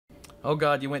Oh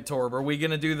god, you went Torb. Are we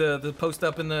gonna do the post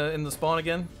up in the spawn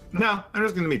again? No, I'm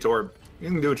just gonna be Torb. You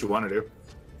can do what you want to do.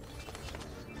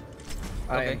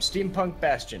 I am Steampunk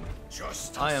Bastion.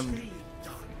 I am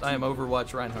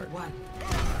Overwatch Reinhardt.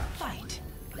 Fight.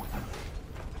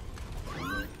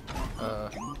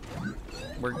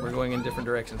 We're going in different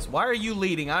directions. Why are you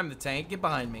leading? I'm the tank. Get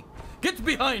behind me. Get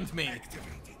behind me!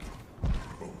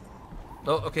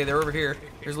 Oh, okay, they're over here.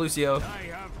 Here's Lucio.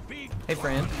 Hey,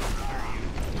 friend.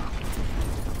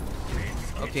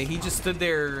 Okay, he just stood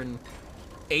there and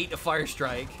ate a fire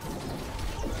strike.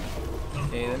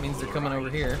 Okay, that means they're coming over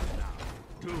here.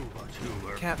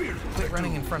 Cap, quit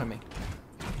running in front of me.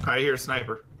 I hear a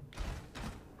sniper.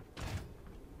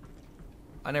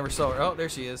 I never saw her. Oh, there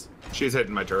she is. She's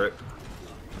hitting my turret.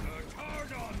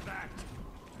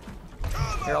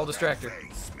 Here, I'll distract her.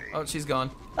 Oh, she's gone.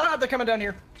 Ah, they're coming down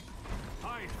here.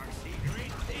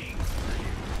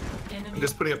 I'm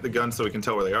just putting up the gun so we can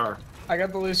tell where they are. I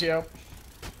got the Lucio.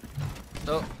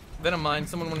 Oh, Venom mine.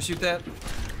 Someone want to shoot that?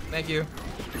 Thank you.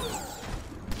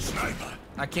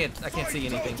 I can't see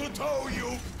anything.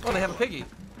 Oh, they have a piggy.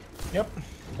 Yep.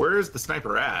 Where is the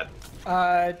sniper at?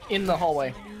 In the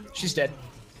hallway. She's dead.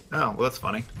 Oh, well, that's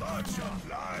funny.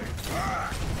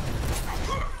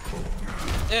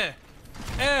 I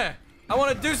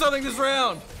want to do something this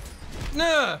round.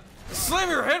 Nah, slam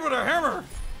your head with a hammer.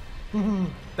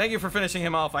 Thank you for finishing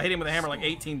him off. I hit him with a hammer like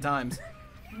 18 times.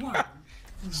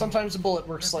 Sometimes a bullet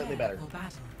works slightly better.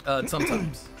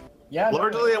 Sometimes. Yeah.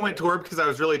 Largely, I went Torb because I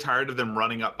was really tired of them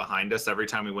running up behind us every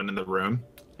time we went in the room.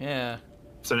 Yeah.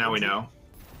 So now we know.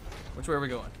 Which way are we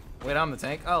going? Wait, I'm the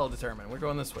tank. I'll determine. We're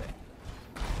going this way.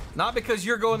 Not because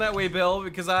you're going that way, Bill,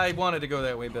 because I wanted to go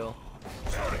that way, Bill.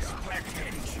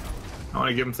 I want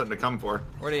to give them something to come for.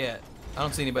 Where they at? I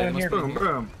don't see anybody. Down here. Boom,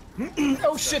 boom.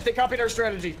 Oh shit, they copied our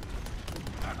strategy.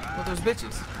 Well, there's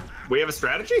bitches. We have a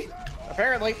strategy?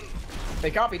 Apparently.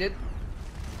 They copied it.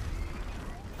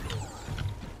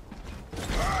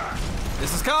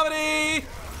 This is comedy!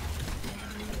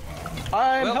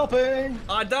 I'm Well, helping.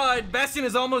 I died. Bastion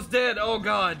is almost dead. Oh,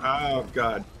 God. Oh,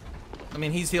 God. I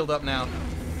mean, he's healed up now.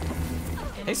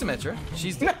 Hey, Symmetra.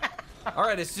 She's dead. All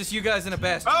right, it's just you guys in a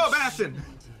Bastion. Oh, Bastion!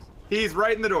 He's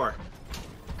right in the door.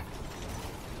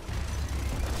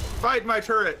 Fight my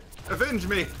turret. Avenge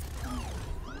me.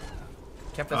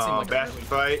 Kept that seem like Bastion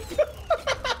fight.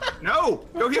 No!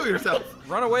 Go heal yourself.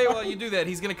 Run away while you do that.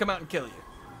 He's going to come out and kill you.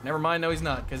 Never mind. No, he's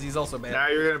not, because he's also bad. Now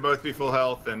you're going to both be full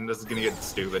health, and this is going to get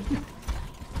stupid.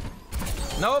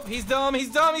 Nope, he's dumb. He's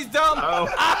dumb. He's dumb. Oh,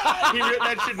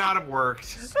 that should not have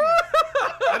worked.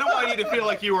 I don't want you to feel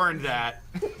like you earned that.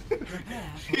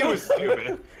 He was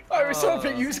stupid. I was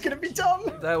hoping he was gonna be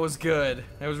dumb. That was good.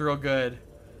 That was real good.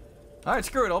 All right,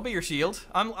 screw it. I'll be your shield.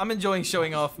 I'm enjoying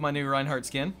showing off my new Reinhardt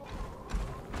skin.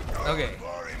 Okay,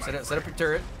 set up your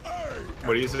turret.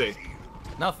 What do you see?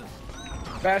 Nothing.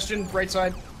 Bastion, right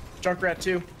side. Junkrat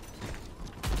 2.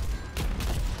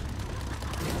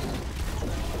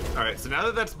 All right, so now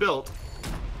that that's built,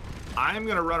 I'm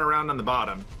gonna run around on the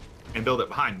bottom and build it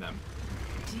behind them.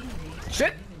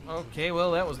 Shit! Okay,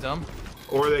 well, that was dumb.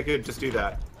 Or they could just do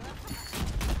that.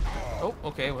 Oh,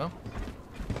 okay, well.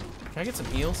 Can I get some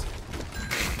heals?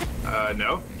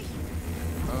 No.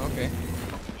 Oh, okay.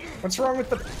 What's wrong with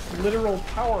the literal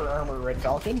power armor, Red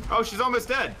Falcon? Oh, she's almost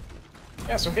dead.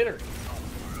 Yeah, so hit her.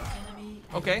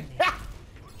 Okay.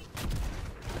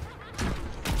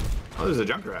 Oh, there's a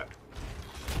Junkrat.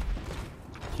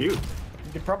 Cute.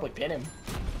 You could probably pin him.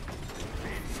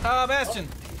 Bastion.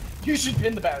 You should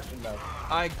pin the Bastion, though.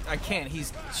 I can't.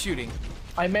 He's shooting.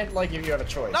 I meant like if you had a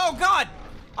choice. Oh, God!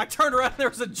 I turned around and there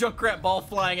was a Junkrat ball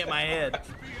flying at my head.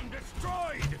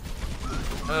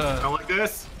 Don't like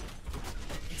this?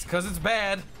 It's because it's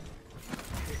bad.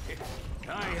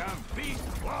 I have beat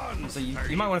one. So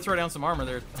you might want to throw down some armor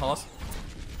there, Hoss.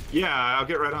 Yeah, I'll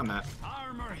get right on that.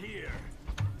 Armor here.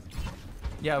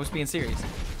 Yeah, I was being serious.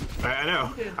 I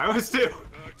know. I was too.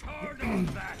 Hard on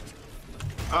that.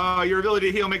 Oh, your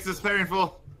ability to heal makes this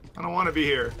painful. I don't want to be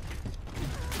here.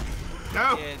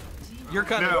 No. Yeah, you're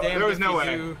kind of No, damned there was if no you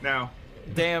way. do. No.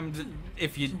 Damned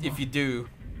if you do.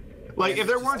 Like, if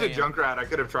there Just weren't a damn. Junkrat, I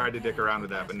could have tried to dick around with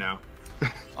that, but no.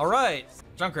 All right,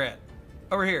 Junkrat,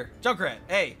 over here. Junkrat,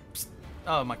 hey. Psst.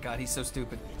 Oh my God, he's so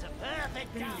stupid.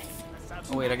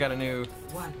 Oh wait, I got a new.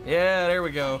 Yeah, there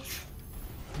we go.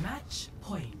 Match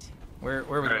point. Where are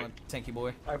we All right. going, tanky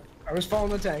boy? I was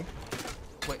following the tank.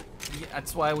 Wait, yeah,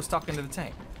 that's why I was talking to the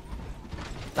tank.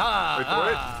 Wait for it.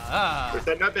 Ah! We're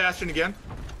setting up Bastion again.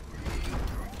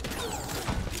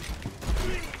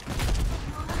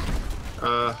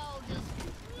 Ow!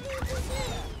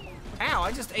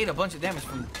 I just ate a bunch of damage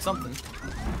from something.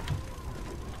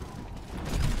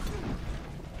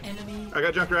 I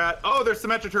got Junkrat. Oh, there's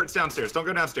Symmetra turrets downstairs. Don't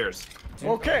go downstairs.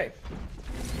 Okay.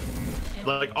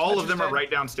 Like, all of them are right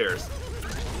downstairs.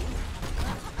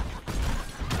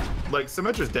 Like,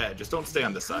 Symmetra's dead. Just don't stay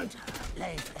on this side.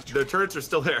 The turrets are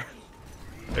still there.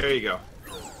 There you go.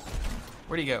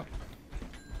 Where'd he go?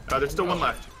 There's still one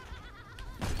left.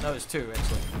 No, there's two,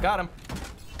 actually. Got him.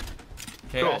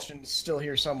 Okay. Cool. Bastion's still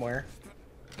here somewhere.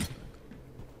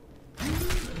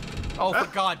 Oh, for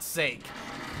God's sake.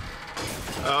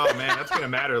 Oh, man, that's gonna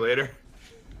matter later.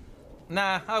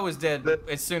 Nah, I was dead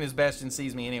as soon as Bastion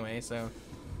sees me anyway, so.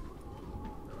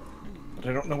 But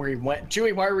I don't know where he went.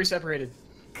 Chewie, why are we separated?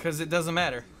 Because it doesn't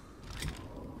matter.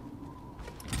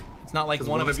 It's not like 'Cause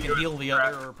one of us you can heal the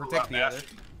other or protect the other.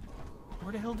 Bastion.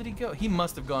 Where the hell did he go? He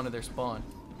must have gone to their spawn.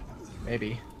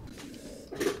 Maybe.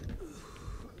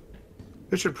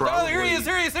 It should probably. Oh, there he is!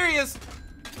 There he is! There he is!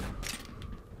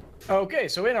 Okay,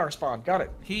 so in our spawn. Got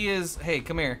it. He is. Hey,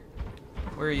 come here.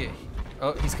 Where are you?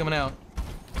 Oh, he's coming out.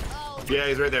 Yeah,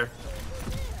 he's right there.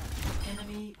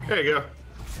 Enemy There you go.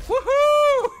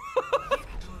 Woohoo!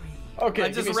 Okay. I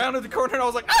give just me some- rounded the corner and I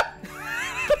was like, ah!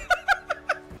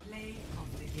 play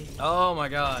of the game. Oh my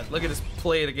God! Look at this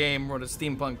play of the game with a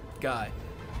steampunk guy.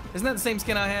 Isn't that the same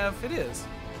skin I have? It is.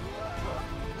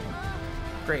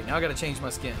 Great. Now I gotta change my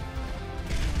skin.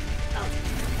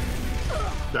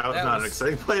 That was That not an was-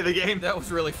 exciting play of the game. That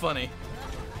was really funny.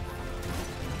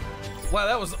 Wow,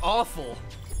 that was awful.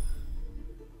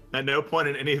 At no point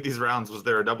in any of these rounds was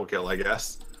there a double kill, I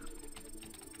guess.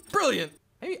 Brilliant.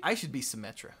 Maybe I should be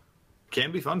Symmetra.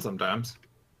 Can be fun sometimes.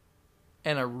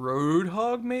 And a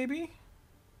Roadhog, maybe?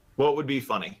 What would be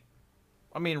funny?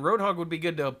 I mean, Roadhog would be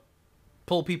good to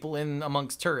pull people in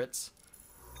amongst turrets.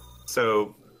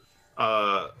 So,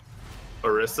 Orisa,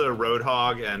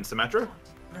 Roadhog, and Symmetra?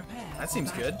 Prepare That for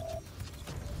seems battle.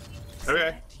 good. Okay.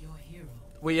 Select your hero.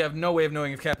 We have no way of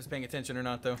knowing if Cap is paying attention or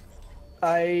not, though.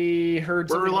 I heard.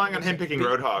 We're something- relying on him picking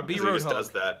Roadhog be because he just Roadhog. does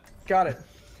that. Got it.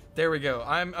 There we go.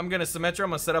 I'm gonna Symmetra. I'm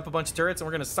gonna set up a bunch of turrets, and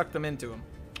we're gonna suck them into him.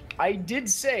 I did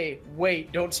say,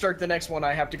 wait, don't start the next one.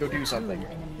 I have to go do something.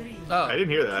 Oh, I didn't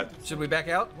hear that. should we back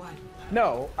out?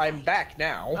 No, I'm back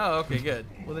now. Oh, okay, good.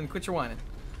 Well, then quit your whining.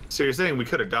 So you're saying we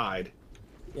could have died.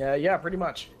 Yeah, pretty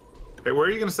much. Hey, where are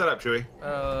you going to set up, Chewie?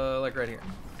 Like right here.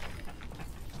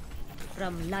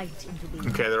 From light into the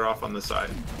Okay, they're off on this side.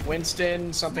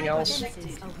 Winston, something else.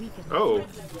 defenses are weakened. Oh.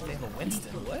 They have a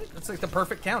Winston. What? That's like the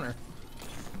perfect counter.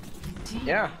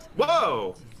 Yeah.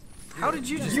 Whoa! How did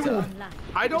you just You- die?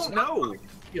 I don't know.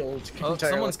 Healed Oh, entirely.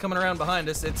 someone's coming around behind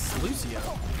us. It's Lucio.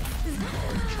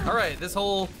 All right, this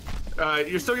whole...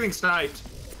 You're still getting sniped.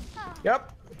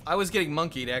 Yep. I was getting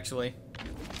monkeyed, actually.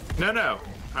 No.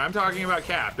 I'm talking about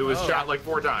Cap, who was Oh. shot like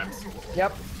 4 times.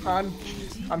 Yep. I'm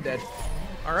dead.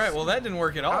 All right, well, that didn't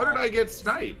work at all. How did I get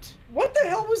sniped? What the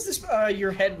hell was this?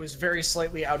 Your head was very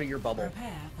slightly out of your bubble.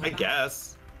 Prepare for I battle.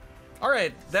 guess. All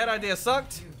right, that idea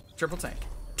sucked. Triple tank.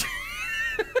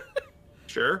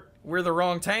 Sure. We're the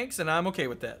wrong tanks, and I'm okay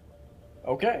with that.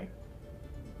 Okay.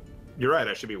 You're right,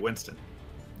 I should be Winston.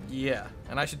 Yeah,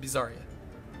 and I should be Zarya.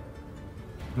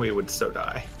 We would so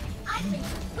die.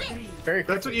 Very quick.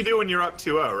 That's what you do when you're up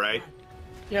 2-0, right?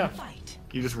 Yeah. Fight.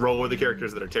 You just roll with the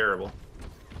characters that are terrible.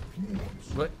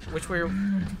 What? Which way? Oh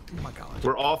my God.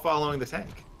 We're all following the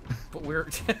tank. But we're...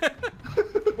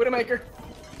 Widowmaker.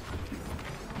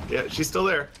 Yeah, she's still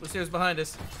there. Lucio's behind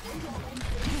us.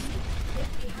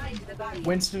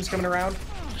 Winston's coming around.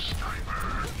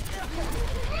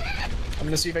 I'm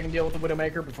gonna see if I can deal with the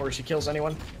Widowmaker before she kills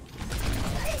anyone.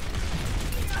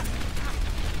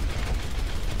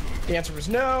 The answer was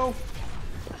no.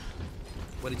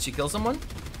 What, did she kill someone?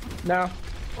 No.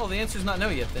 Well, the answer's not no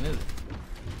yet, then, is it?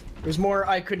 It was more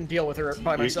I couldn't deal with her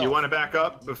by myself. You want to back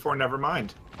up before never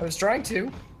mind. I was trying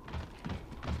to.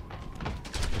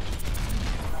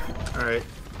 All right.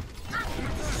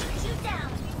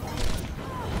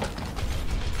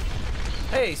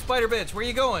 Hey, spider bitch, where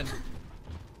you going?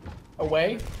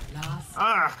 Away. Last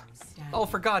Ah! stand. Oh,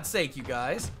 for God's sake, you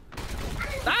guys.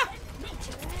 Ah!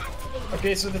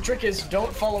 Okay, so the trick is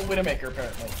don't follow Widowmaker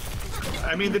apparently.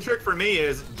 I mean, the trick for me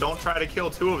is don't try to kill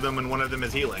 2 of them when one of them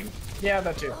is healing. Yeah,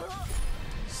 that too.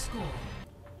 Score.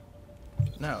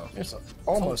 No. This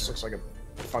almost looks like a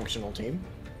functional team.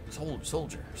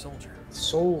 Soldier. Soldier.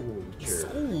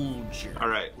 All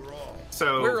right.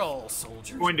 So, We're all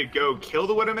soldiers. going to go kill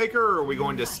the Widowmaker, or are we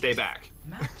going to stay back?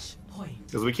 Match point.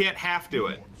 Because we can't half do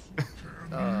it.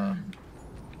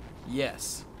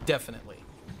 Yes, definitely.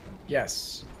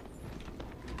 Yes.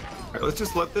 All right, let's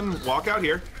just let them walk out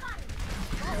here.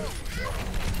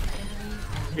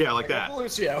 Yeah, like that.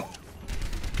 Lucio.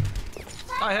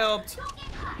 I helped.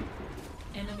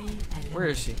 Enemy eliminated. Where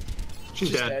is she?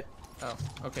 She's dead. Oh,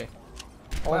 okay.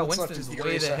 All Wow, that's left Winston's is the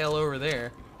way the eraser. hell over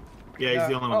there. Yeah, he's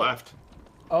the only one left.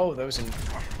 Oh, those in.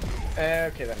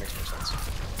 Okay, that makes more sense.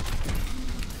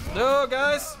 No,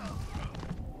 guys!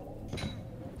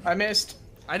 I missed.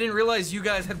 I didn't realize you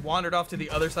guys had wandered off to the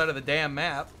other side of the damn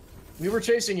map. We were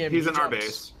chasing him. He's he in our jumped.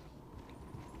 base.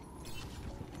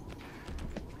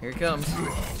 Here he comes.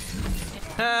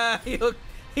 Ha!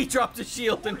 He dropped a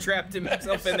shield and trapped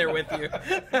himself in there with you.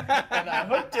 And I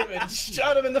hooked him and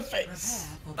shot him in the face.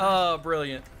 Oh,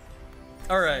 brilliant.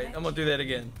 Alright, I'm gonna do that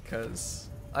again, because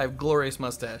I have glorious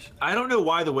mustache. I don't know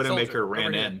why the Soldier, Widowmaker ran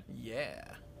over here. in. Yeah.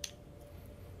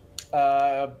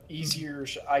 Easier.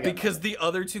 I got Because the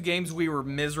other two games we were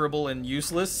miserable and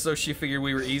useless, so she figured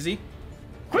we were easy.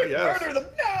 Quick, Yes. murder them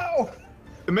now!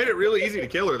 It made it really easy to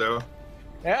kill her, though.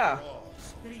 Yeah.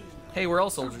 Hey, we're all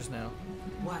soldiers now.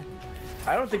 1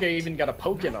 I don't think I even got a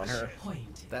poke in on her.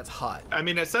 point. That's hot. I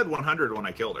mean, it said 100 when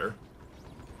I killed her.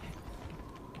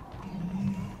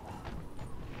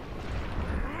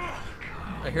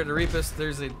 I hear the Reapus.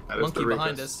 There's a That is monkey the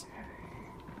behind Reapus. us.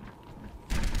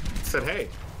 It said, hey.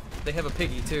 They have a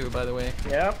piggy too, by the way.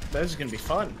 Yep, this is gonna be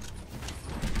fun.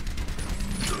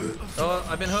 Oh,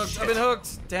 I've been hooked. I've been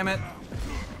hooked. Damn it.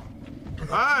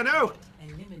 Ah, no!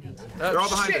 Eliminated. They're all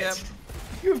behind Shit. us.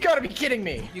 You've got to be kidding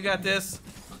me. You got this.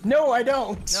 No, I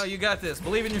don't. No, you got this.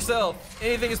 Believe in yourself.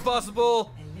 Anything is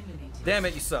possible. Eliminated. Damn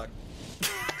it, you suck.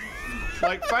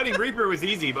 Like, fighting Reaper was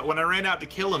easy, but when I ran out to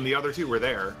kill him, the other two were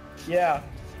there. Yeah,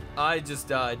 I just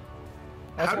died.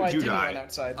 that's How why did you I didn't die? run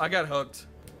outside. I got hooked.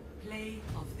 Play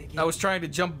of the game. I was trying to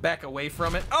jump back away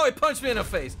from it. Oh, it punched me in the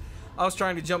face. I was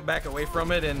trying to jump back away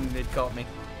from it, and it caught me.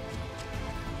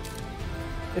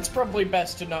 It's probably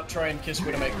best to not try and kiss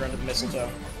Widowmaker under the mistletoe.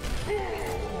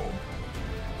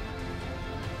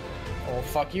 Oh,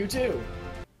 fuck you too.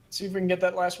 See if we can get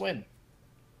that last win.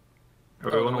 Are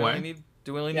we one do we away? only need,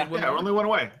 do we only Yeah. need one Yeah, more? we're only one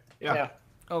away. Yeah. Yeah.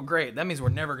 Oh, great. That means we're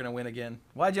never going to win again.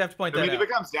 Why'd you have to point I that mean, if out? it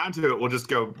comes down to it, we'll just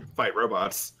go fight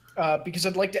robots. Because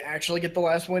I'd like to actually get the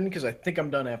last win, because I think I'm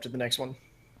done after the next one.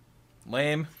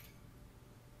 Lame.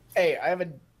 Hey, I have a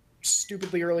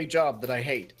stupidly early job that I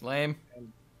hate. Lame.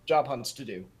 Job hunts to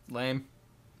do. Lame.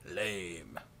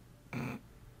 Lame.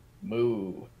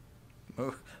 Moo.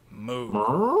 Moo.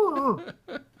 Moo.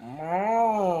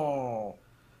 Oh.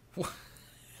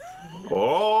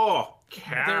 Oh,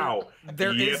 cow.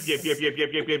 There yep, is- yep, yep, yep, yep,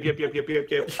 yep, yep, yep, yep, yep,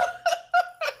 yep.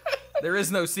 There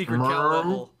is no secret cow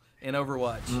level in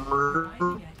Overwatch.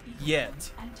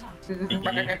 Yet. Yep,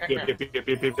 yep, yep, yep,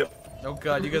 yep, yep, yep. Oh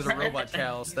god, you guys are robot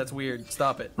cows. That's weird.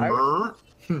 Stop it.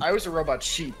 I was a robot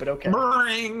sheep, but okay.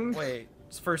 Brrring. Wait,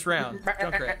 it's first round.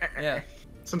 Junkrat. Yeah.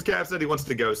 Since Cap said he wants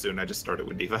to go soon, I just started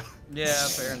with Diva. Yeah,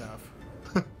 fair enough.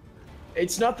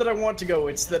 It's not that I want to go,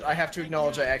 it's that I have to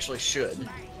acknowledge I actually should.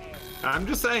 I'm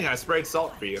just saying, I sprayed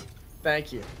salt for you.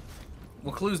 Thank you.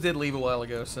 Well, Clues did leave a while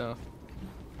ago, so.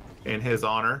 In his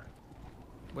honor.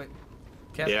 Wait.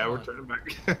 Cap, Yeah, come we're on. turning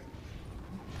back.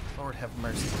 Lord have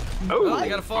mercy. Oh, I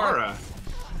got a Farah.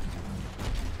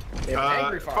 They have an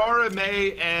angry farm. Farah,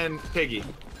 May, and Piggy.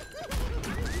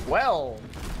 Well,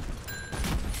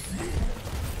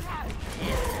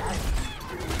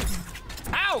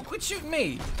 Ow! Quit shooting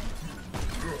me!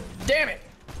 damn it!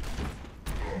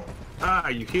 Ah,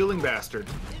 you healing bastard.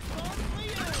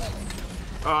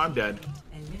 Oh, I'm dead.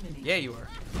 Eliminated. Yeah, you are.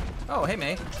 Oh, hey,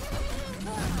 May.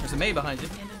 There's a May behind you.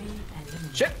 Enemy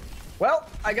eliminated. Shit. Well,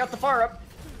 I got the far up.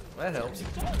 That helps.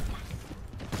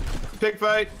 Pig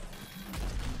fight.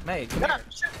 May, come Ah, here.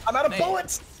 shit, I'm out of Hey.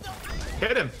 bullets.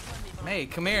 Hit him. May,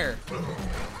 come here.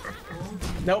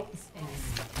 Nope.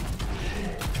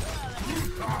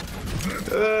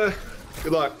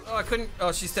 Good luck. Oh, I couldn't.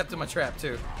 Oh, she stepped in my trap,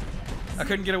 too. I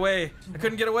couldn't get away. I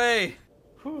couldn't get away.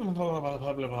 Oh,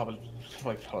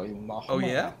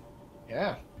 yeah?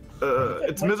 Yeah.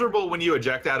 It's miserable when you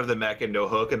eject out of the mech and no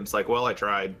hook, and it's like, well, I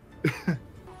tried.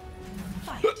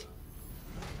 Fight.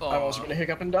 I'm also gonna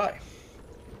hiccup and die.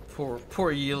 Poor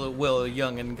Will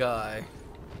Youngin guy.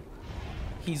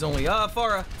 He's only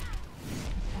Farah.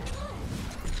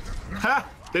 Ha!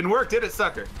 Didn't work, did it,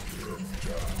 sucker? Enemy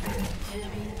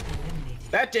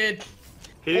eliminated. That did.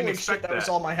 He didn't Holy expect shit, that was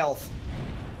all my health.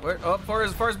 Where? Oh,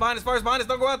 Farah's behind us. Farah's behind us.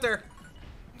 Don't go out there.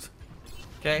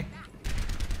 Okay.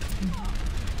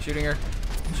 Shooting her.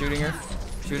 Shooting her.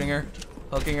 Shooting her.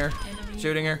 Hooking her. Enemy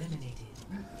Shooting her. eliminated.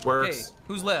 Hey, Works.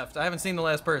 who's left? I haven't seen the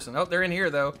last person. Oh, they're in here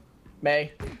though.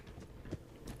 May.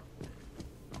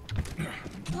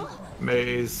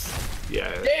 Maze.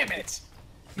 Yeah. Damn it!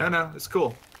 No, it's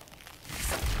cool.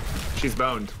 She's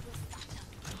boned.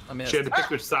 I missed. She had to pick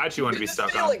which side she wanted to be The stuck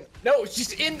on. ceiling! No,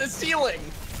 she's in the ceiling!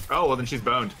 Oh, well, then she's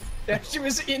boned. She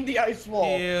was in the ice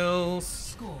wall. Kill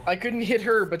Score. I couldn't hit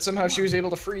her, but somehow she was able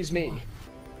to freeze me.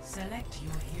 Select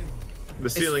your hero. The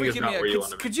ceiling is freaking not me out. where you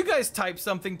want to Could be. you guys type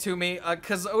something to me?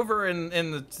 Cause over in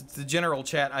the general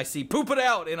chat, I see "poop it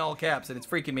out" in all caps, and it's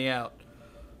freaking me out.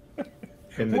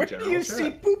 In the Where do general you chat? see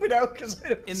poop it out? Because I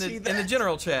don't In see the that. in the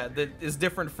general chat, that is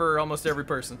different for almost every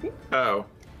person. Oh.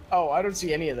 Oh, I don't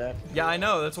see any of that. Yeah, I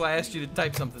know. That's why I asked you to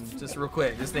type something, just real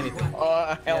quick, just anything.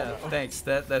 Hell Yeah, no. thanks.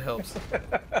 That helps.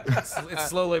 It's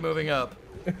slowly moving up.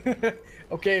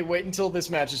 Okay, wait until this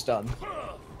match is done.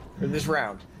 Or this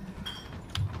round.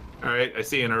 Alright, I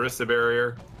see an Orisa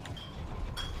barrier.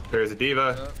 There's a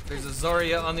Diva. There's a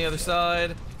Zarya on the other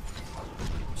side.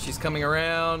 She's coming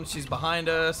around. She's behind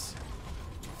us.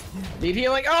 Need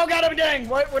healing. Oh god, I'm gang!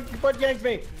 What ganked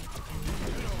me?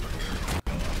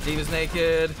 Diva's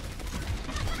naked.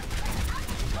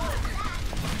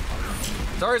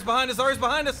 Zarya's behind us. Zarya's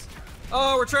behind us.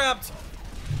 Oh, we're trapped.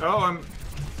 Oh,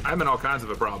 I'm in all kinds of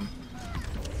a problem.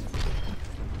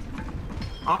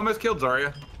 Almost killed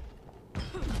Zarya.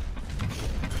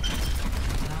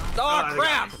 Oh, I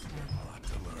crap! got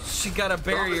She got a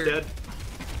barrier.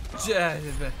 Dead.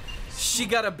 She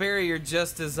got a barrier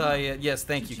just as I. Yes,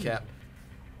 thank you, Cap.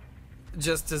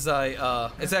 Just as I.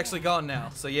 It's actually gone now,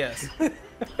 so yes.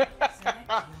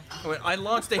 I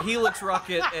launched a Helix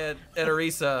rocket at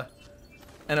Orisa,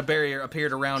 and a barrier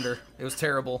appeared around her. It was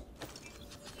terrible.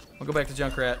 We'll go back to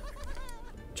Junkrat.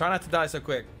 Try not to die so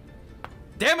quick.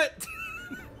 Damn it!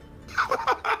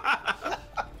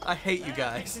 I hate you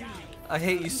guys. I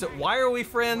hate you so. Why are we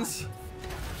friends?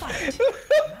 Match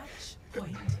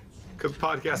point. Because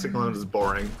podcasting alone is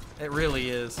boring. It really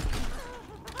is.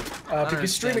 Because understand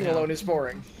streaming now. alone is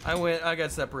boring. I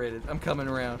got separated. I'm coming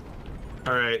around.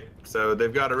 Alright, so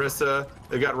they've got Orisa.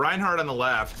 They've got Reinhardt on the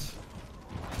left.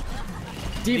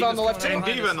 Diva on the left coming And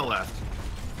hand. behind Diva us. on the left.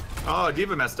 Oh,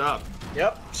 Diva messed up.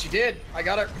 Yep, she did. I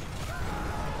got her.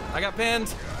 I got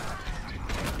pinned.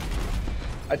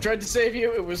 I tried to save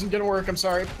you. It wasn't gonna work. I'm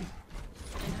sorry.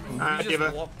 You Alright, just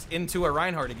Diva. walked into a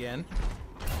Reinhardt again.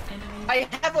 I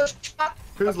have a shot.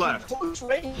 Who's of left? Close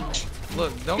range.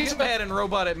 Look, don't get mad and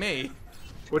robot at me.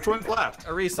 Which one's left?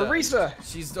 Arisa. Arisa.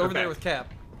 She's over there Okay. with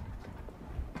Cap.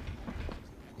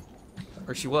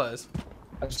 Or she was.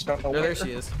 I just don't know Oh, where. there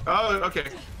she is. Oh, okay.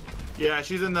 Yeah,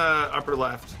 she's in the upper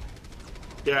left.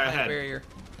 Yeah, Behind ahead. barrier.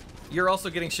 You're also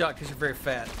getting shot because you're very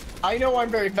fat. I know I'm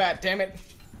very fat. Damn it.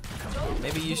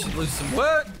 Maybe you should lose some.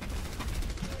 What?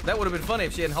 That would have been funny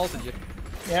if she hadn't halted you.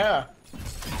 Yeah.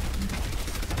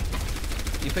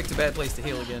 You picked a bad place to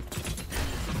heal again.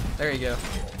 There you go.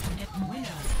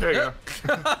 There you go.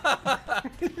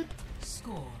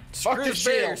 Score. Fuck Screw this the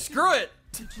barrier. shield. Screw it.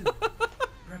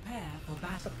 Prepare for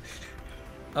battle.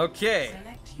 Okay.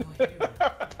 Select your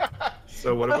hero.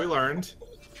 So what have we learned?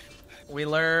 We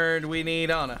learned we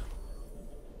need Ana.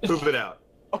 Poop it out.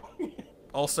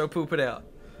 Also poop it out.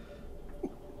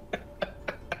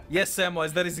 Yes,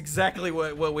 Samwise, that is exactly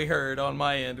what we heard on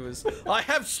my end was I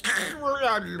have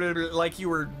like you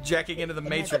were jacking into the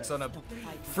Matrix on a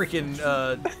freaking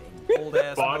old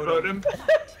ass Bot modem. modem.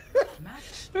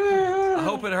 Match. I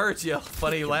hope it hurts you,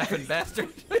 funny laughing bastard.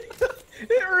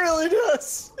 It really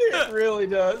does. It really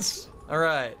does. All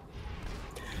right,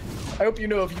 I hope you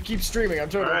know if you keep streaming, I'm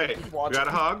totally Alright, keep we watching. got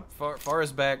a hog. Far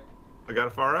is back. I got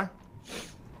a Farah.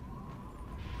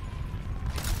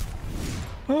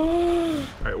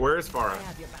 Alright, where is Farah?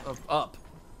 Up.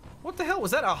 What the hell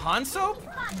was that? A Han soap?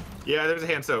 Yeah, there's a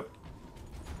hand soap.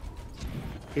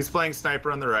 He's playing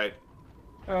sniper on the right.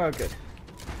 Oh, good.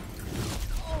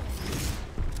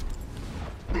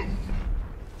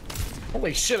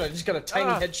 Holy shit, I just got a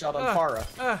tiny headshot on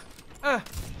Farah.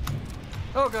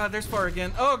 Oh god, there's Far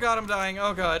again. Oh god, I'm dying.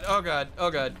 Oh god, oh god,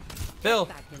 oh god. Bill,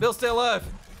 stay alive.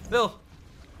 Bill,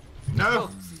 No!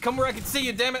 come where I can see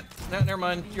you, damn it. No, never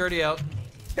mind, you're already out.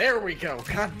 There we go.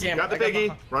 God damn it. Got the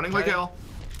biggie. Running like hell.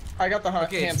 I got the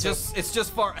Okay, hand it's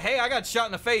just Far. Hey, I got shot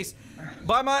in the face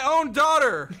by my own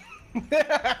daughter.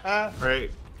 Right.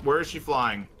 Where is she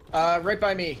flying? right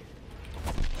by me.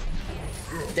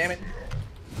 Damn it.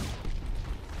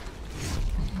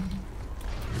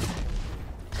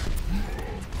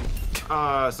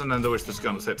 Sometimes I wish this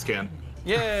gun was hit scan.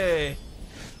 Yay.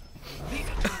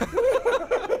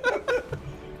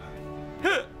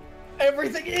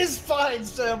 Everything is fine,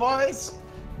 Samwise.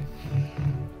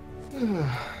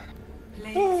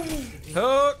 Play.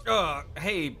 Oh,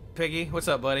 hey, Piggy, what's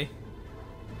up, buddy?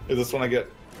 Is this when I get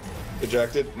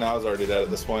ejected? No, I was already dead at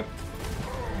this point.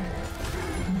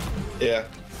 Yeah.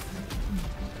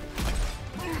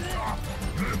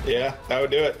 Yeah, that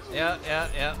would do it. Yeah,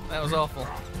 that was awful.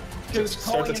 Just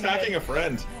Starts attacking a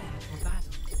friend. Prepare for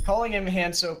battle. Calling him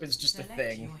hand soap is just a Select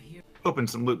thing. your hero. Open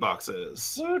some loot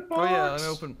boxes. Loot Oh yeah,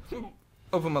 box. let me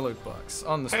open my loot box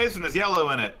on the. Hey, this one has yellow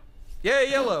in it. Yeah,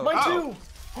 yellow. Mine Oh.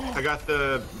 too. I got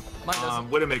the Mine doesn't.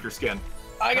 Widowmaker skin.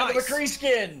 I got Nice. the McCree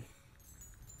skin.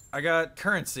 I got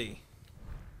currency.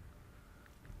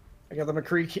 I got the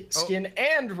McCree skin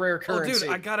and rare Oh, currency. dude,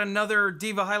 I got another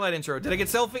Diva highlight intro. Did I get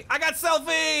selfie? I got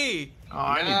selfie! Oh,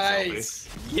 I need Nice.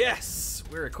 selfies. Yes!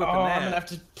 We're equipping Oh, that. I'm gonna have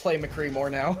to play McCree more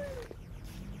now.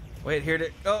 Wait, here to.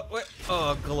 Oh, wait.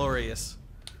 Oh, glorious.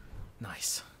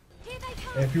 Nice.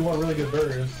 And if you want really good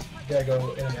burgers, you gotta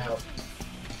go in and out.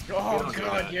 Oh don't do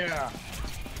god, that. yeah.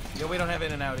 Yeah, we don't have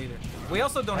In and Out either. We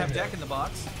also don't have Jack in the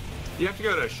Box. You have to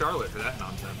go to Charlotte for that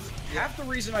nonsense. Half the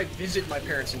reason I visit my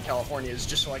parents in California is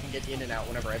just so I can get in and out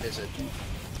whenever I visit.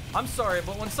 I'm sorry,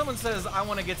 but when someone says I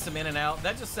want to get some In and Out,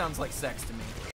 that just sounds like sex to me.